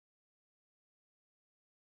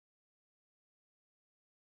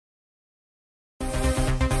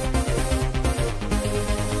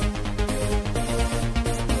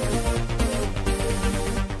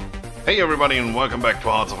Hey everybody and welcome back to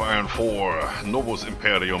Hearts of Iron 4, Novus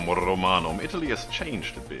Imperium Romanum. Italy has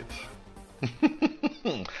changed a bit.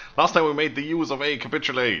 Last time we made the use of a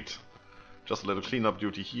capitulate. Just a little cleanup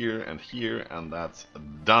duty here, and that's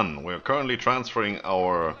done. We're currently transferring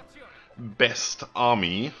our best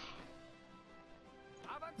army.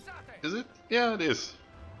 Is it? Yeah, it is.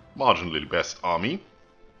 Marginally best army.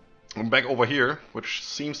 I'm back over here, which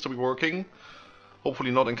seems to be working.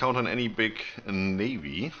 Hopefully not encountering any big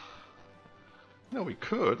navy. No, we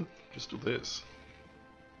could just do this.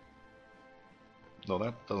 No,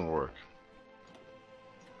 that doesn't work.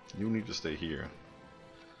 You need to stay here.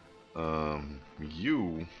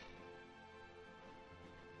 You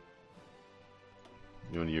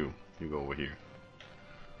and you go over here.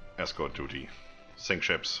 Escort duty. Sink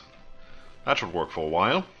ships. That should work for a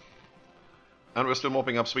while. And we're still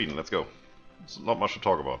mopping up Sweden. Let's go. It's not much to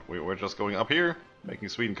talk about. We're just going up here, making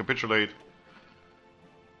Sweden capitulate.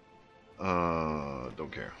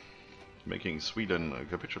 Don't care. Making Sweden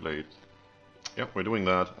capitulate. Yep, we're doing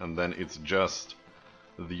that, and then it's just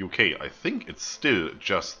the UK. I think it's still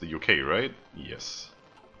just the UK, right? Yes.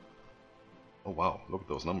 Oh wow, look at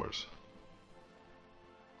those numbers.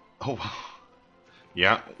 Oh wow.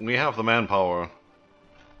 Yeah, we have the manpower.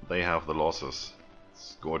 They have the losses.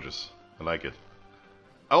 It's gorgeous. I like it.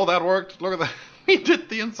 Oh, that worked! Look at that! We did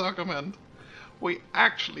the encirclement! We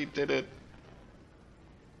actually did it!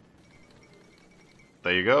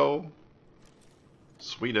 There you go.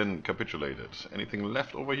 Sweden capitulated. Anything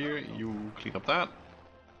left over here? You clean up that.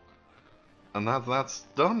 And that's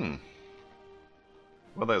done.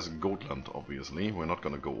 Well, there's Gotland, obviously. We're not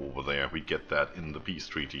gonna go over there. We get that in the peace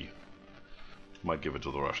treaty. Might give it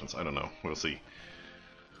to the Russians. I don't know. We'll see.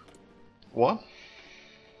 What?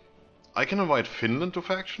 I can invite Finland to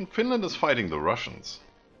faction? Finland is fighting the Russians.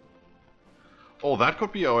 Oh, that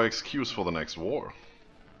could be our excuse for the next war.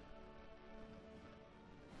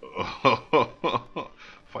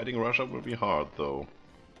 Fighting Russia will be hard, though.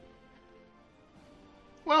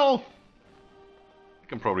 Well, we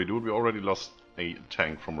can probably do it. We already lost a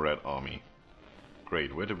tank from Red Army.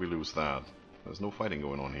 Great, where did we lose that? There's no fighting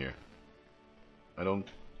going on here. I don't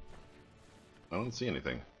see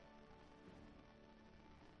anything.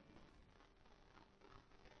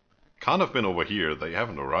 Can't have been over here. They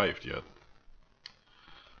haven't arrived yet.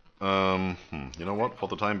 You know what? For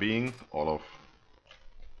the time being, all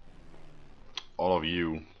of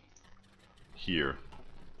you here,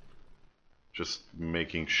 just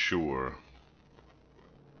making sure.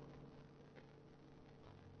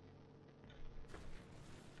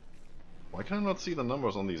 Why can I not see the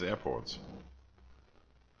numbers on these airports?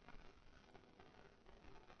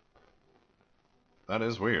 That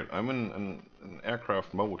is weird. I'm in an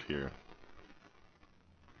aircraft mode here.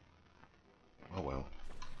 Oh well.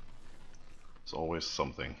 It's always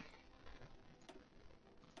something.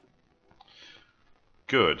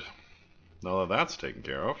 Good. Now that that's taken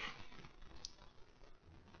care of.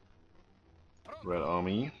 Red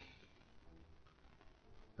Army.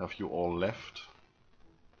 Have you all left?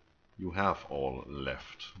 You have all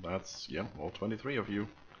left. That's, yeah, all 23 of you.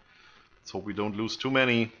 Let's hope we don't lose too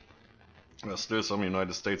many. There's still some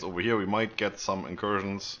United States over here. We might get some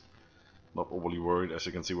incursions. Not overly worried. As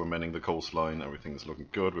you can see, we're manning the coastline. Everything is looking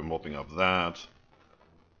good. We're mopping up that.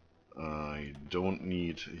 I don't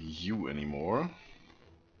need you anymore.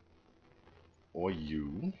 Or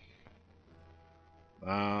you.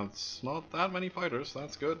 That's not that many fighters.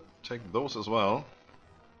 That's good. Take those as well.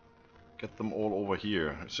 Get them all over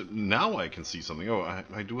here. So now I can see something. Oh,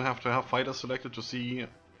 I do have to have fighters selected to see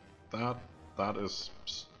that. That is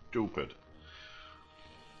stupid.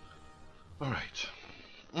 Alright.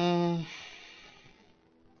 Come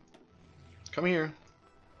here.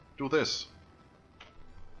 Do this.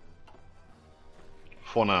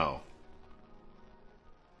 For now.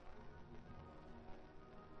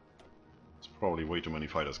 It's probably way too many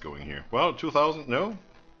fighters going here. Well, 2,000? No?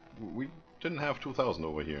 We didn't have 2,000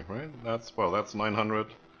 over here, right? That's, well, that's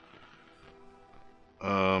 900.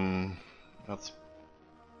 That's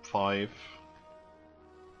 5.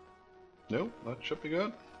 No, that should be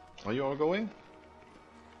good. Are you all going?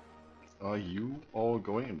 Are you all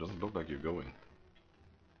going? It doesn't look like you're going.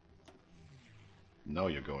 Now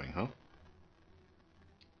you're going, huh?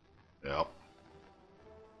 Yep.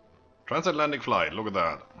 Transatlantic flight, look at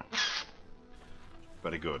that.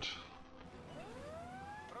 Very good.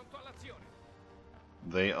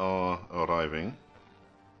 They are arriving.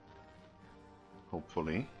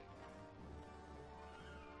 Hopefully.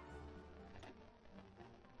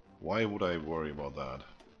 Why would I worry about that?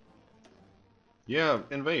 Yeah,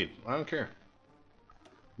 invade. I don't care.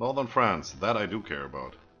 Northern France, that I do care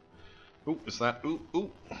about. Ooh, is that? Ooh,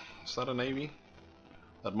 ooh. Is that a navy?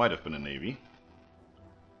 That might have been a navy.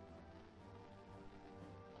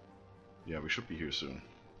 Yeah, we should be here soon.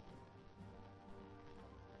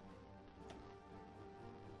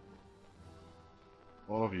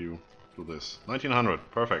 All of you do this. 1900,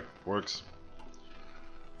 perfect, works.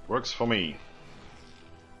 Works for me.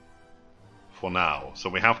 For now. So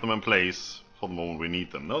we have them in place for the moment we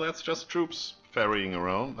need them. No, that's just troops ferrying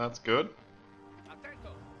around, that's good.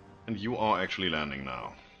 And you are actually landing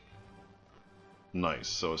now. Nice,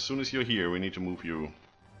 so as soon as you're here we need to move you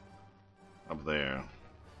up there.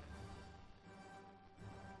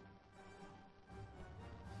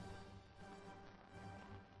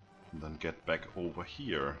 And then get back over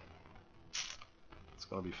here. It's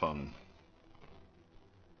gonna be fun.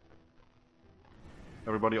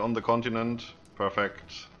 Everybody on the continent,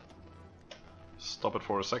 perfect. Stop it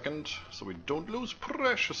for a second, so we don't lose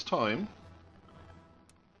precious time.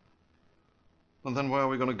 And then where are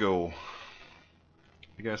we gonna go?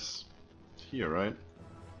 I guess here, right?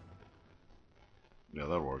 Yeah,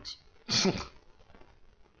 that works.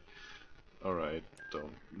 Alright,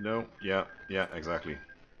 don't... No, yeah, exactly.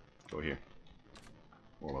 Go here.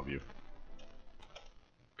 All of you.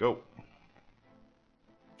 Go!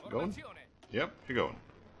 Going? Yep, you're going.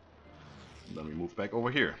 And then we move back over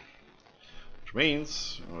here. Which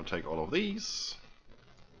means, I'm gonna take all of these.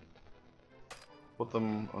 Put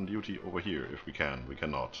them on duty over here, if we can. We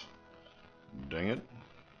cannot. Dang it.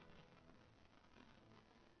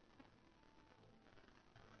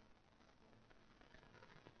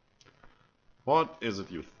 What is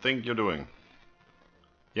it you think you're doing?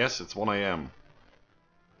 Yes, it's 1 AM.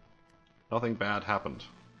 Nothing bad happened.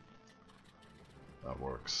 That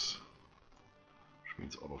works. Which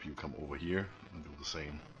means all of you come over here and do the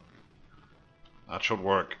same. That should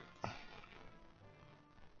work.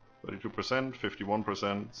 32%,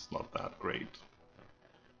 51%, it's not that great.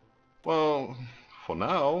 Well, for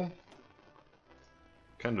now,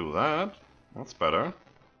 can do that. That's better.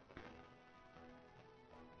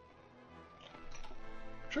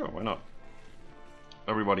 Sure, why not?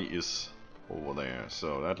 Everybody is over there,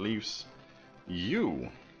 so that leaves you.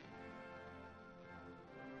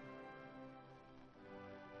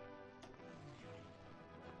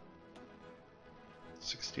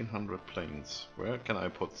 $1,600 planes. Where can I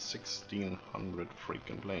put 1,600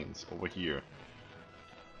 freaking planes? Over here.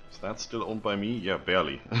 Is that still owned by me? Yeah,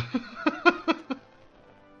 barely.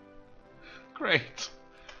 Great.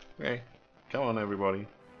 Okay, come on everybody.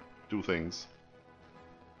 Do things.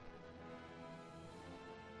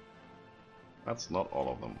 That's not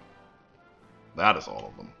all of them. That is all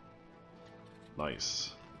of them.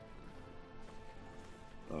 Nice.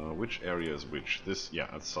 Which area is which? This, yeah,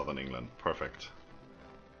 that's southern England. Perfect.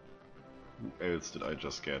 Who else did I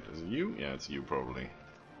just get? Is it you? Yeah, it's you probably.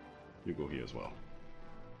 You go here as well.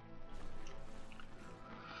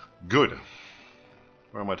 Good.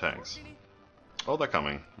 Where are my tanks? Oh, they're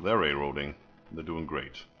coming. They're railroading. They're doing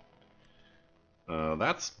great.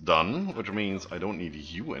 That's done, which means I don't need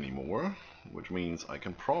you anymore. Which means I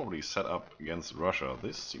can probably set up against Russia.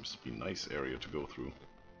 This seems to be a nice area to go through.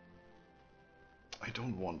 I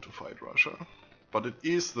don't want to fight Russia, but it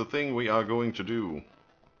is the thing we are going to do.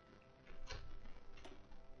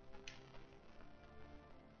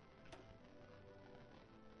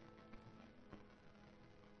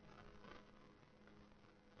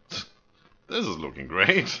 This is looking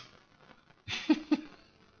great.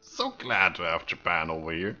 So glad to have Japan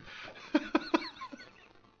over here.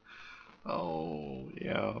 Oh,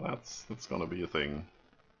 yeah, that's gonna be a thing.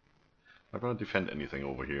 Not gonna defend anything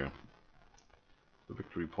over here. The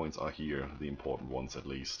victory points are here, the important ones at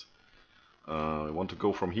least. We want to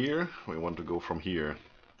go from here, we want to go from here.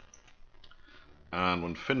 And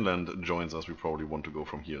when Finland joins us, we probably want to go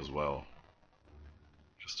from here as well.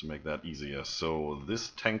 Just to make that easier. So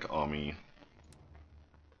this tank army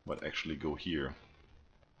might actually go here.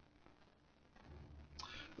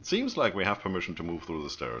 It seems like we have permission to move through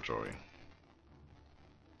this territory.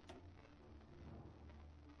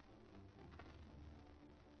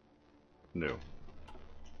 No.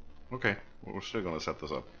 Okay, well, we're still gonna set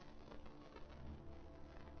this up.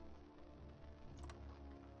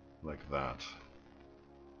 Like that.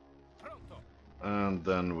 And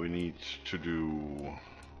then we need to do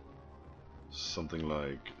something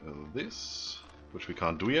like this, which we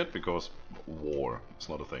can't do yet because war. It's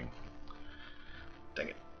not a thing. Dang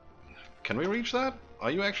it. Can we reach that?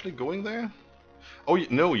 Are you actually going there? Oh,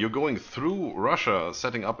 no, you're going through Russia,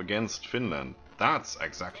 setting up against Finland. That's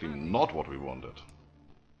exactly not what we wanted.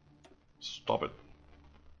 Stop it.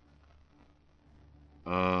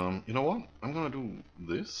 You know what? I'm gonna do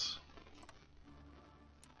this.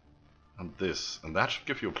 and this, and that should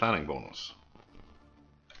give you a planning bonus.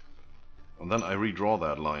 And then I redraw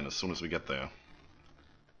that line as soon as we get there.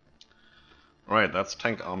 Alright, that's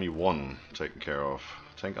Tank Army 1 taken care of.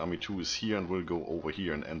 Tank Army 2 is here and will go over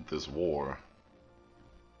here and end this war.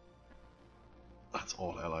 That's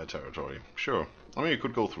all Allied territory. Sure. I mean, you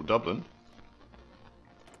could go through Dublin.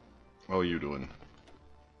 How are you doing?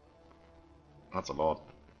 That's a lot.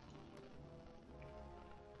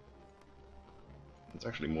 It's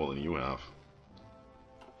actually more than you have.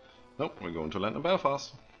 Nope, we're going to land in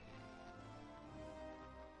Belfast.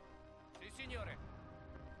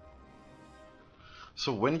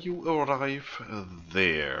 So when you arrive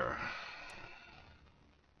there,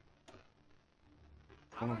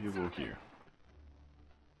 one of you go here.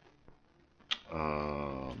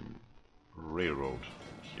 Railroad.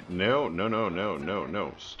 No, no, no, no, no,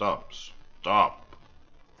 no. Stop. Stop.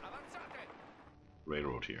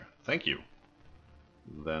 Railroad here. Thank you.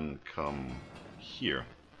 Then come here.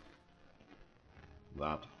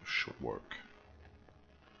 That should work.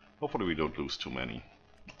 Hopefully we don't lose too many.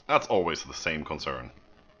 That's always the same concern.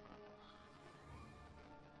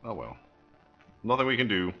 Oh well. Nothing we can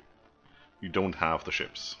do. You don't have the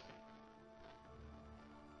ships.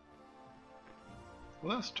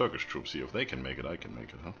 Well, there's Turkish troops here. If they can make it, I can make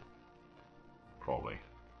it, huh? Probably.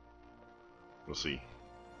 We'll see.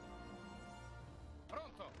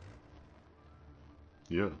 Pronto.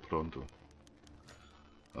 Yeah, pronto.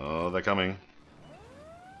 Oh, they're coming.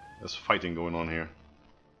 There's fighting going on here.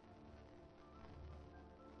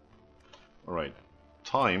 Alright.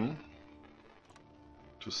 Time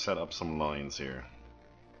to set up some lines here.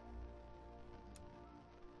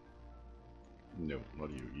 No, not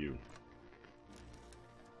you. You.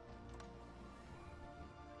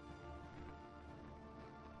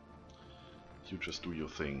 You just do your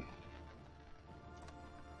thing.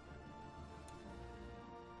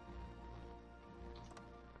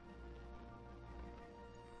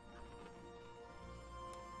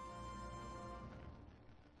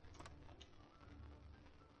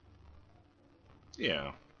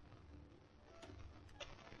 Yeah.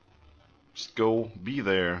 Just go, be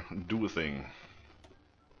there, do a thing.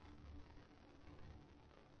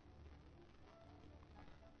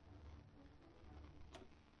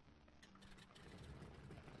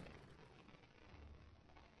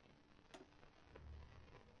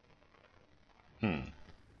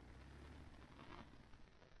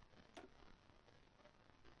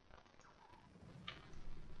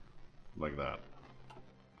 Like that.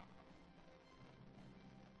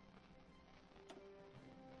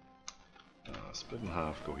 Split in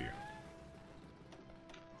half, go here.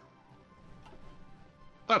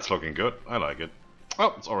 That's looking good, I like it.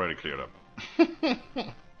 Oh, it's already cleared up.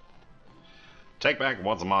 Take back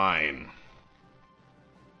what's mine.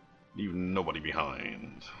 Leave nobody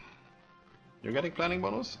behind. You're getting planning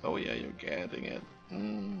bonus? Oh yeah, you're getting it.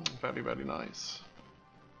 Very, very nice.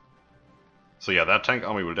 So yeah, that tank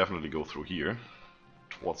army will definitely go through here,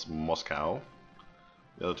 towards Moscow.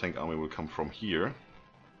 The other tank army will come from here.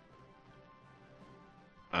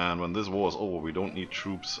 And when this war is over, we don't need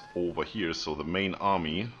troops over here, so the main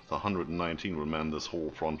army, the 119, will man this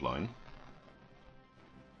whole front line.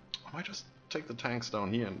 I might just take the tanks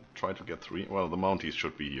down here and try to get through. Well, the Mounties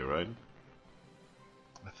should be here, right?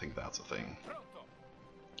 I think that's a thing. How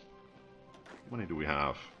many do we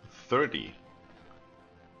have? 30.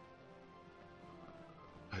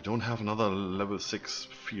 I don't have another level 6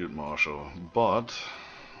 field marshal, but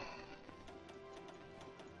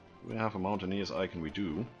we have a Mountaineers icon, we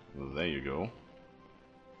do. There you go.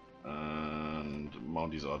 And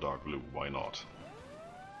Mounties are dark blue, why not?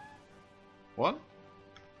 What?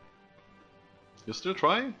 You're still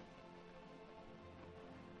trying?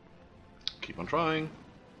 Keep on trying.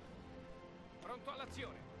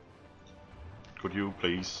 Could you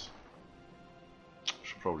please?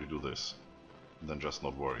 Should probably do this. And then just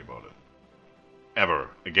not worry about it. Ever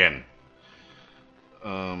again.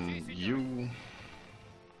 You.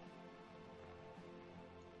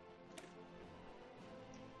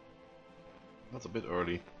 That's a bit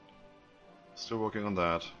early. Still working on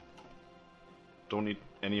that. Don't need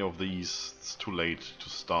any of these. It's too late to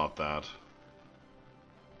start that.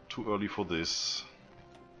 Too early for this.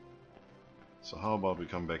 So how about we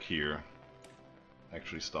come back here?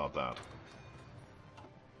 Actually start that.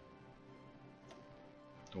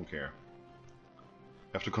 Don't care.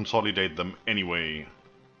 Have to consolidate them anyway.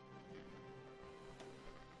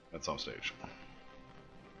 At some stage.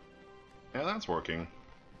 Yeah, that's working.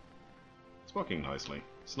 It's working nicely.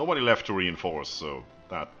 There's nobody left to reinforce, so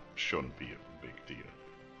that shouldn't be a big deal.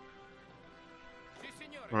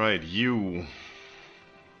 Right, you.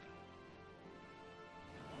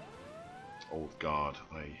 Oh god,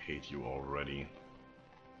 I hate you already.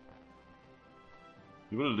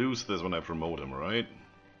 You will lose this when I promote him, right?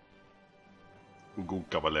 Ugo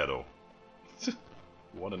Caballero.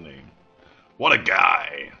 What a name. What a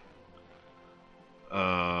guy!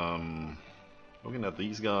 Looking at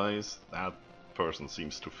these guys, that person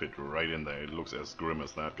seems to fit right in there. It looks as grim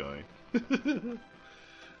as that guy.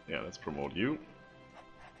 Yeah, let's promote you.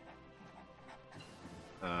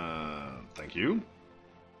 Thank you.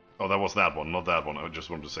 Oh, that was that one, not that one. I just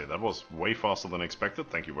wanted to say that was way faster than expected.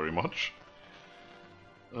 Thank you very much.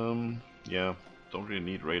 Yeah, don't really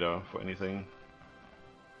need radar for anything.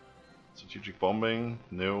 Strategic bombing?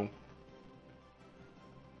 No.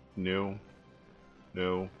 No.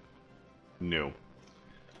 No. No.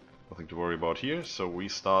 Nothing to worry about here, so we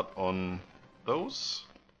start on those.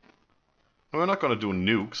 And we're not gonna do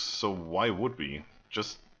nukes, so why would we?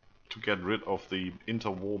 Just to get rid of the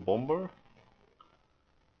interwar bomber?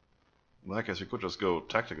 In that case, we could just go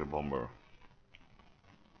tactical bomber.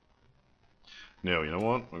 No, you know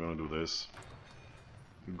what? We're gonna do this.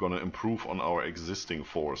 We're gonna improve on our existing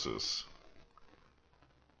forces.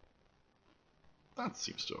 That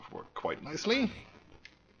seems to have worked quite nicely.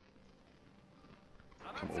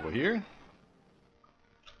 Come over here.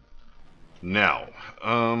 Now,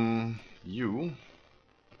 you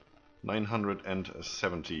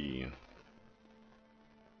 970.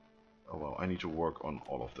 Oh well, I need to work on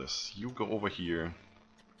all of this. You go over here.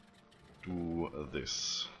 Do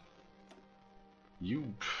this.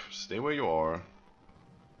 You stay where you are.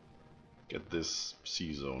 Get this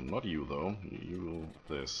C zone. Not you though. You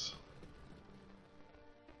this.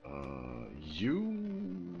 You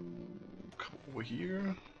come over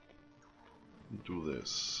here. Do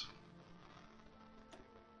this.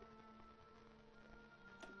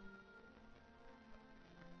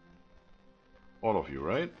 All of you,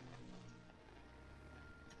 right?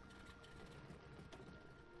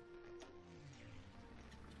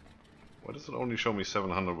 Why does it only show me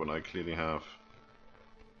 700 when I clearly have...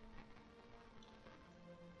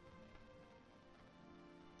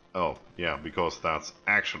 Oh, yeah, because that's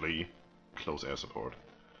actually close air support.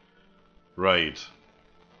 Right.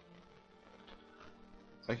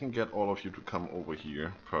 I can get all of you to come over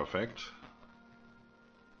here. Perfect.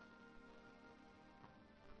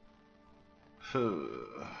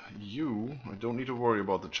 You, I don't need to worry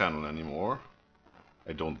about the channel anymore.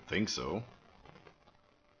 I don't think so.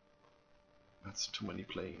 That's too many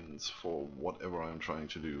planes for whatever I'm trying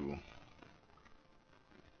to do.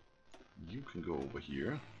 You can go over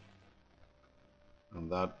here. And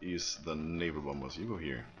that is the naval bombers. You go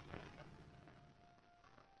here.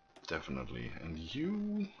 Definitely. And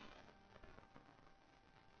you...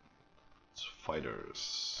 It's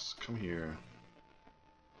fighters. Come here.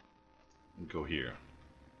 And go here.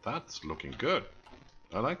 That's looking good.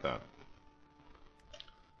 I like that.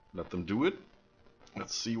 Let them do it.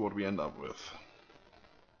 Let's see what we end up with.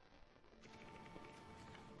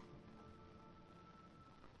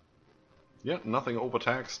 Yeah, nothing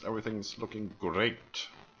overtaxed. Everything's looking great.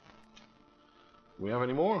 Do we have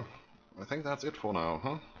any more? I think that's it for now,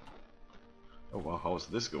 huh? Oh wow, how's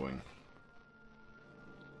this going?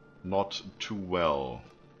 Not too well.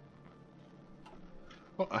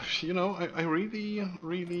 Well, you know, I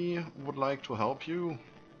really would like to help you.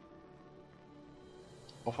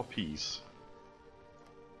 Offer peace.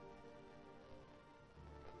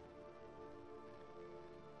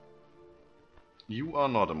 You are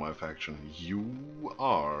not in my faction. You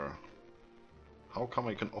are. How come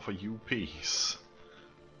I can offer you peace?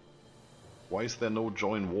 Why is there no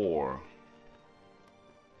join war?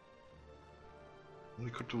 We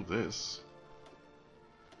could do this.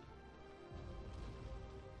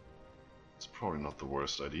 It's probably not the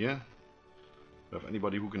worst idea. Have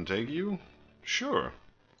anybody who can take you? Sure.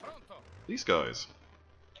 These guys.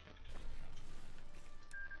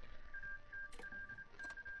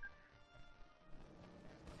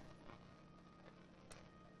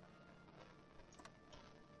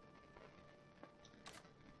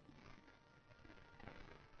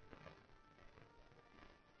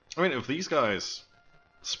 I mean, if these guys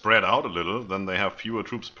spread out a little, then they have fewer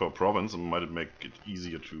troops per province and might make it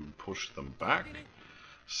easier to push them back.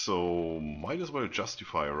 So, might as well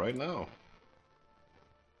justify right now.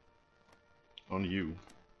 On you.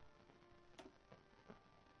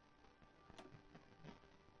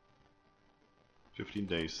 "15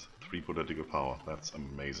 days, 3 political power." That's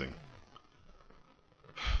amazing.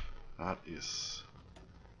 That is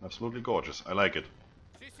absolutely gorgeous. I like it.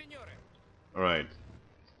 Alright.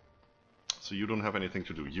 So you don't have anything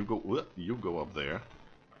to do. You go up there.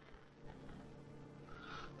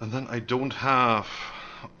 And then I don't have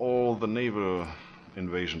all the naval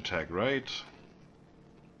invasion tag, right?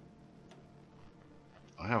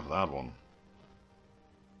 I have that one.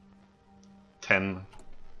 10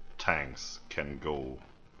 tanks can go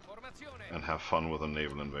and have fun with a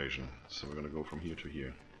naval invasion. So we're gonna go from here to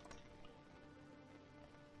here.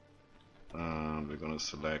 And we're gonna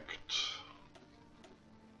select...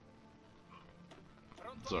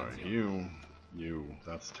 Sorry, you,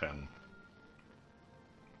 that's 10.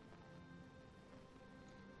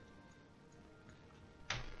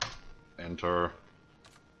 Enter.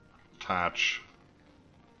 Attach.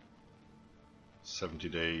 70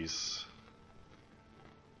 days.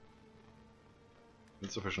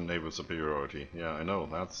 Insufficient naval superiority. Yeah, I know,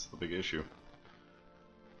 that's the big issue.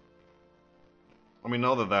 I mean,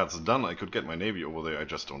 now that that's done, I could get my navy over there, I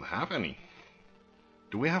just don't have any.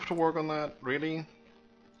 Do we have to work on that, really?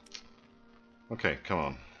 Okay, come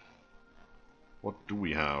on. What do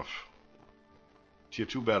we have? Tier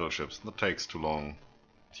 2 battleships, that takes too long.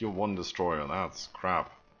 Tier 1 destroyer, that's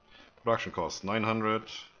crap. Production cost 900,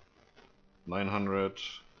 900,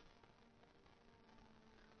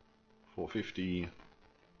 450,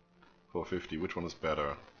 450, which one is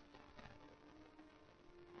better?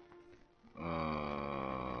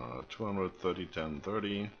 230, 10,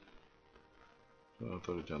 30,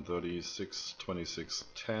 230, 10, 30, 6, 26,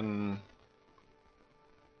 10.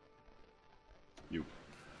 You.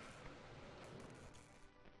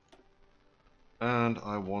 And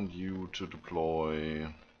I want you to deploy...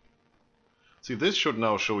 See, this should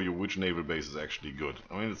now show you which naval base is actually good.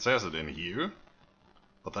 I mean, it says it in here,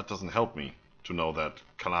 but that doesn't help me to know that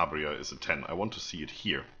Calabria is a 10. I want to see it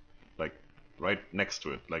here, like right next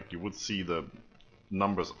to it, like you would see the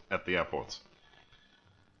numbers at the airports.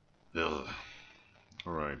 Ugh.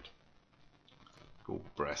 Alright. Go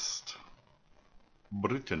Brest.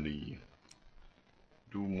 Brittany.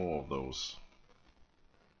 Do more of those.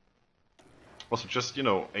 Also, just, you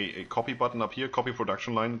know, a copy button up here, copy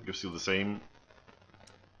production line, gives you the same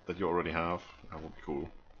that you already have. That would be cool.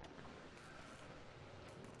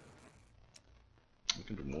 We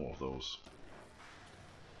can do more of those.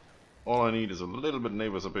 All I need is a little bit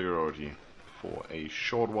naval superiority for a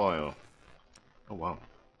short while. Oh wow.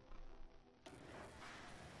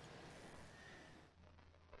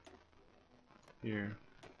 Here.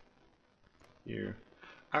 Here.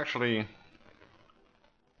 Actually,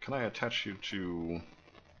 can I attach you to...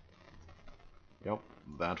 Yep,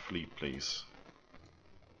 that fleet, please.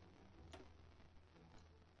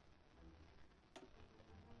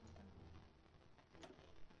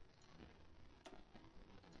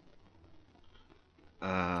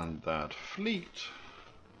 And that fleet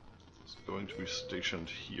is going to be stationed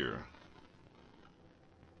here.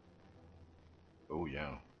 Oh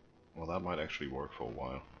yeah. Well, that might actually work for a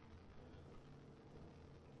while.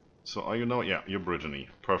 So are you now? Yeah, you're Brittany.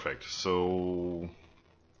 Perfect. So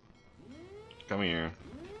come here.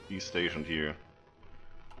 He's stationed here.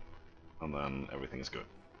 And then everything is good.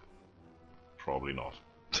 Probably not.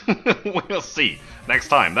 We'll see next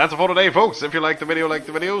time. That's it for today, folks. If you liked the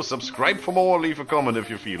video, subscribe for more, leave a comment if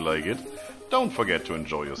you feel like it. Don't forget to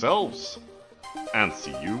enjoy yourselves, and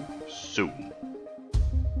see you soon.